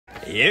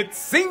It's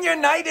senior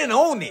night in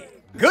Oni.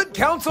 Good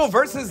Counsel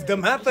versus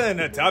DeMatha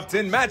in a top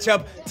 10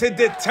 matchup to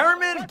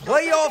determine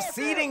playoff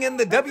seeding in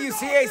the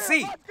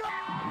WCAC.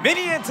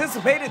 Many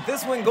anticipated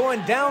this one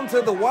going down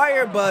to the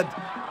wire, but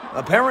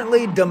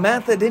apparently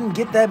DeMatha didn't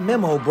get that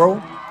memo, bro.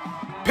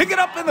 Pick it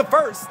up in the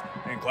first,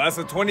 and class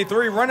of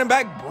 23 running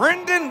back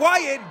Brendan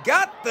Wyatt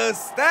got the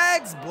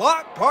Stag's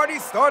block party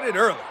started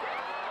early.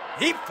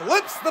 He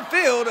flips the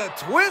field,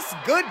 twists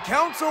Good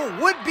Counsel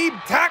would-be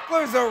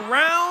tacklers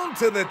around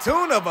to the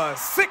tune of a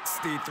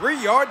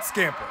 63-yard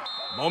scamper.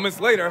 Moments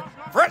later,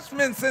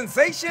 freshman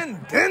sensation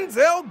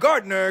Denzel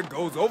Gardner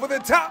goes over the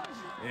top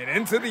and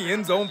into the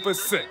end zone for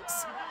 6.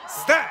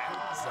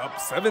 Stags up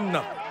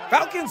 7-0.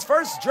 Falcons'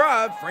 first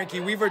drive,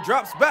 Frankie Weaver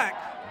drops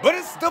back, but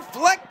it's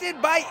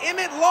deflected by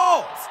Emmett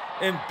Laws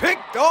and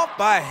picked off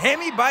by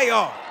Hammy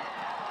Bayard.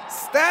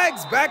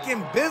 Stags back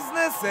in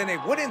business, and it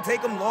wouldn't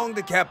take him long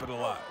to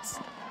capitalize.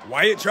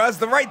 Wyatt tries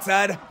the right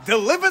side,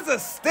 delivers a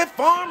stiff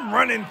arm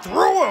running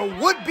through a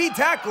would-be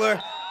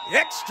tackler,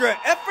 extra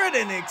effort,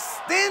 and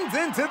extends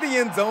into the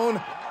end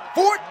zone.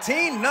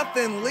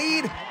 14-0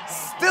 lead,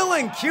 still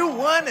in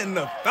Q1, and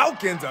the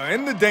Falcons are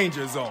in the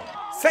danger zone.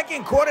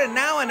 Second quarter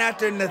now, and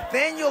after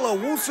Nathaniel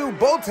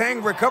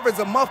Owusu-Boateng recovers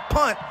a muff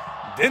punt,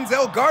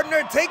 Denzel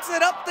Gardner takes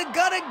it up the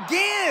gut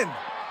again.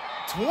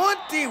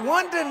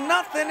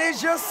 21-0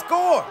 is your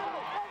score.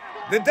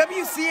 The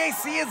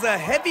WCAC is a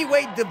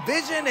heavyweight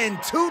division,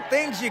 and two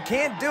things you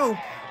can't do: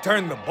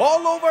 turn the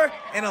ball over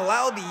and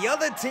allow the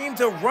other team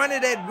to run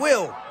it at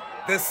will.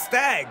 The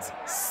Stags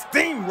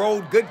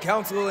steamrolled Good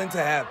Counsel into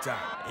halftime.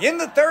 In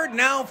the third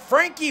now,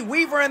 Frankie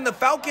Weaver and the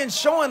Falcons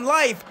showing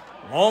life.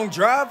 Long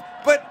drive,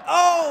 but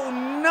oh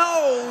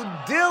no,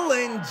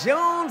 Dylan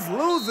Jones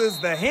loses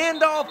the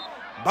handoff.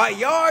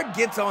 Bayard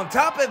gets on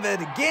top of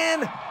it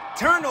again.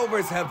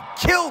 Turnovers have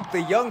killed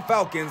the young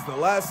Falcons the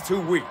last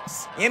 2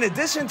 weeks. In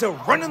addition to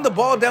running the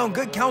ball down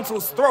Good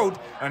Counsel's throat,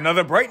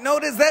 another bright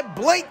note is that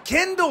Blake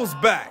Kendall's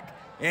back,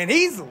 and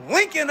he's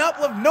linking up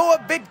with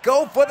Noah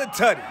Bitko for the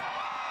tutty.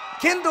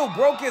 Kendall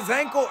broke his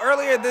ankle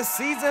earlier this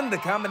season. The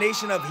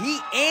combination of he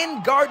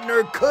and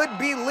Gardner could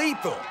be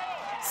lethal.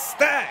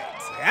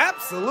 Stags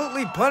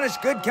absolutely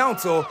punished Good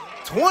Counsel.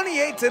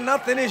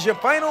 28-0 is your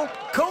final.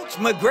 Coach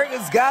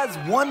McGregor's guys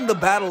won the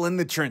battle in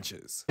the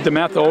trenches.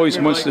 DeMatha always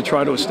wants to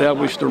try to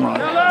establish the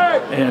run,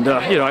 and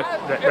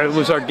that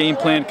was our game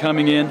plan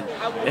coming in,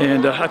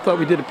 and I thought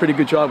we did a pretty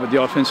good job with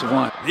the offensive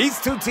line.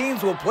 These two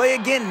teams will play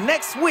again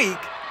next week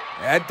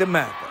at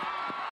DeMatha.